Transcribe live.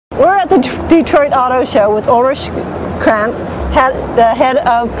We're at the Detroit Auto Show with Ulrich Kranz, the head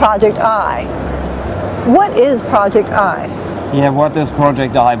of Project I. What is Project I? Yeah, what is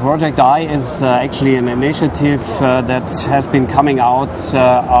Project I? Project I is actually an initiative that has been coming out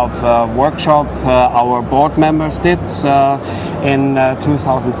of a workshop our board members did in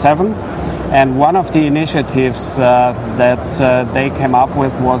 2007. And one of the initiatives that they came up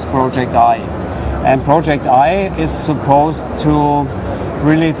with was Project I. And Project I is supposed to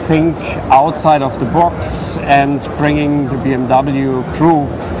really think outside of the box and bringing the BMW group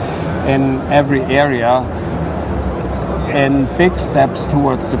in every area in big steps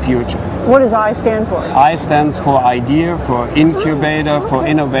towards the future. What does I stand for? I stands for idea, for incubator, for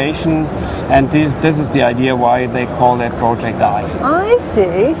innovation, and this is the idea why they call it Project I. I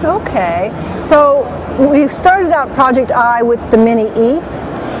see, okay. So we started out Project I with the Mini E.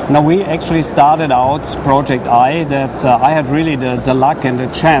 Now we actually started out Project I that I had really the luck and the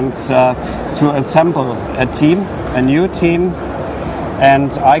chance to assemble a team, a new team,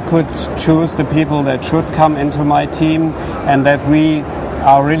 and I could choose the people that should come into my team, and that we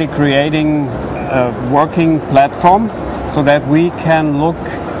are really creating a working platform so that we can look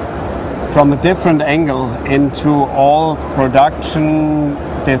from a different angle into all production,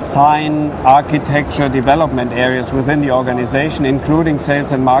 design, architecture, development areas within the organization, including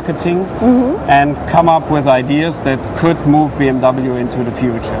sales and marketing, and come up with ideas that could move BMW into the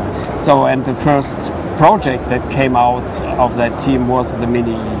future. So, and the first project that came out of that team was the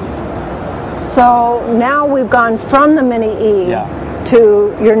Mini E. So now we've gone from the Mini E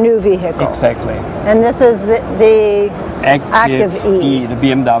to your new vehicle. Exactly. And this is the Active E. The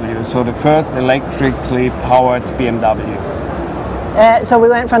BMW, so the first electrically powered BMW. So we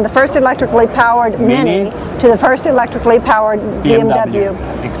went from the first electrically powered Mini to the first electrically powered BMW.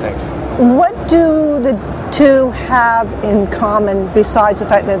 Exactly. What do the two have in common besides the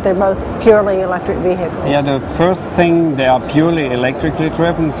fact that they're both purely electric vehicles? Yeah, the first thing, they are purely electrically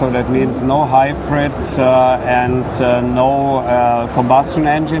driven, so that means no hybrids and no combustion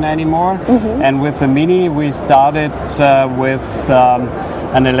engine anymore. And with the Mini we started with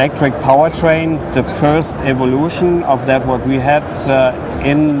an electric powertrain, the first evolution of that what we had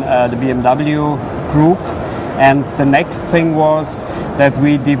in the BMW group. And the next thing was that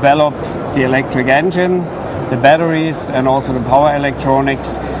we developed the electric engine, the batteries, and also the power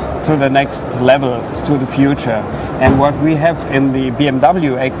electronics to the next level, to the future. And what we have in the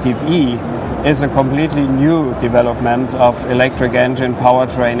BMW Active E is a completely new development of electric engine,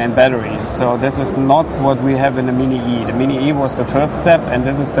 powertrain and batteries. So this is not what we have in the Mini E. The Mini E was the first step, and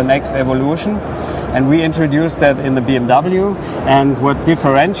this is the next evolution. And we introduced that in the BMW, and what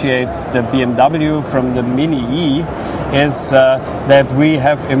differentiates the BMW from the Mini E is that we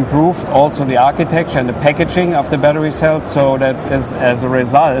have improved also the architecture and the packaging of the battery cells, so that as a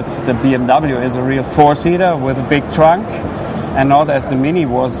result the BMW is a real four-seater with a big trunk, and not as the Mini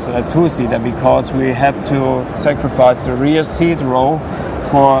was a two-seater, because we had to sacrifice the rear seat row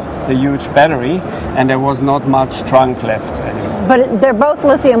for the huge battery, and there was not much trunk left anymore. But they're both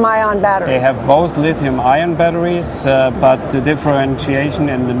lithium-ion batteries. They have both lithium-ion batteries, but the differentiation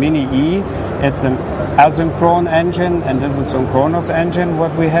in the Mini E, it's an asynchronous engine, and this is a synchronous engine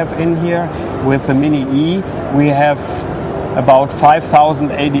what we have in here. With the Mini E, we have about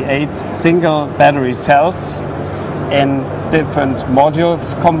 5,088 single battery cells in different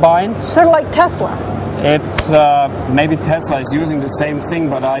modules combined. Sort of like Tesla. It's maybe Tesla is using the same thing,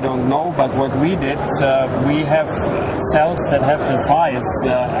 but I don't know. But what we did, we have cells that have the size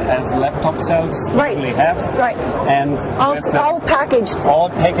as laptop cells usually have, and all packaged. All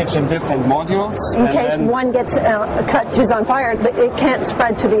packaged in different modules. In case one gets catches on fire, it can't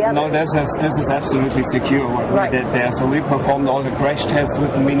spread to the other. No, this is absolutely secure what we did there. So we performed all the crash tests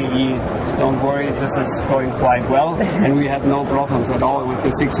with the Mini E. Don't worry, this is going quite well, and we had no problems at all with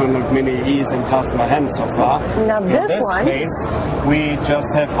the 600 Mini E's in customer hands so far. Now in this case, we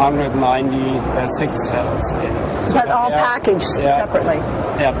just have 196 cells in. So but all packaged separately.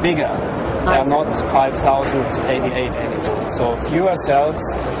 They are bigger. They are not 5,088 anymore. So fewer cells,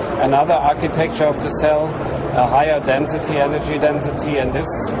 another architecture of the cell, a higher density, energy density, and this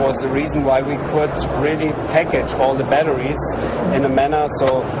was the reason why we could really package all the batteries in a manner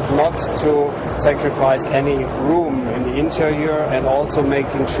so not to sacrifice any room in the interior, and also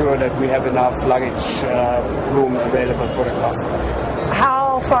making sure that we have enough luggage room available for the customer.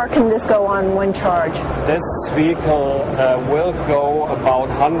 How far can this go on one charge? This vehicle will go about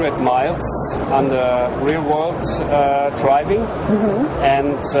 100 miles on the real world driving,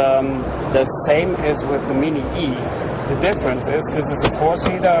 and the same is with the Mini E. The difference is this is a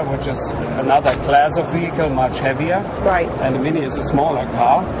four-seater, which is another class of vehicle, much heavier. Right. And the Mini is a smaller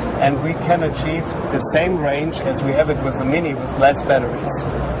car, and we can achieve the same range as we have it with the Mini with less batteries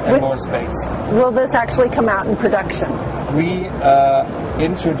and more space. Will this actually come out in production? We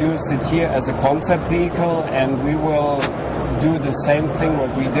introduced it here as a concept vehicle, and we will do the same thing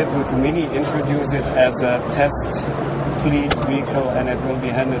what we did with the Mini, introduce it as a test fleet vehicle, and it will be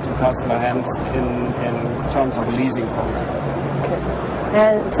handed to customer hands in terms of a leasing contract. Okay.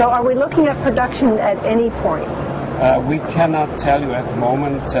 And so are we looking at production at any point? We cannot tell you at the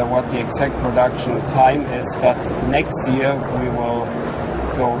moment what the exact production time is, but next year we will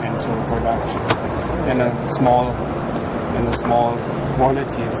go into production in a small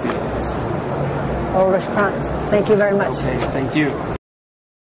quantity of vehicles. Ulrich Kranz, thank you very much. Okay, thank you.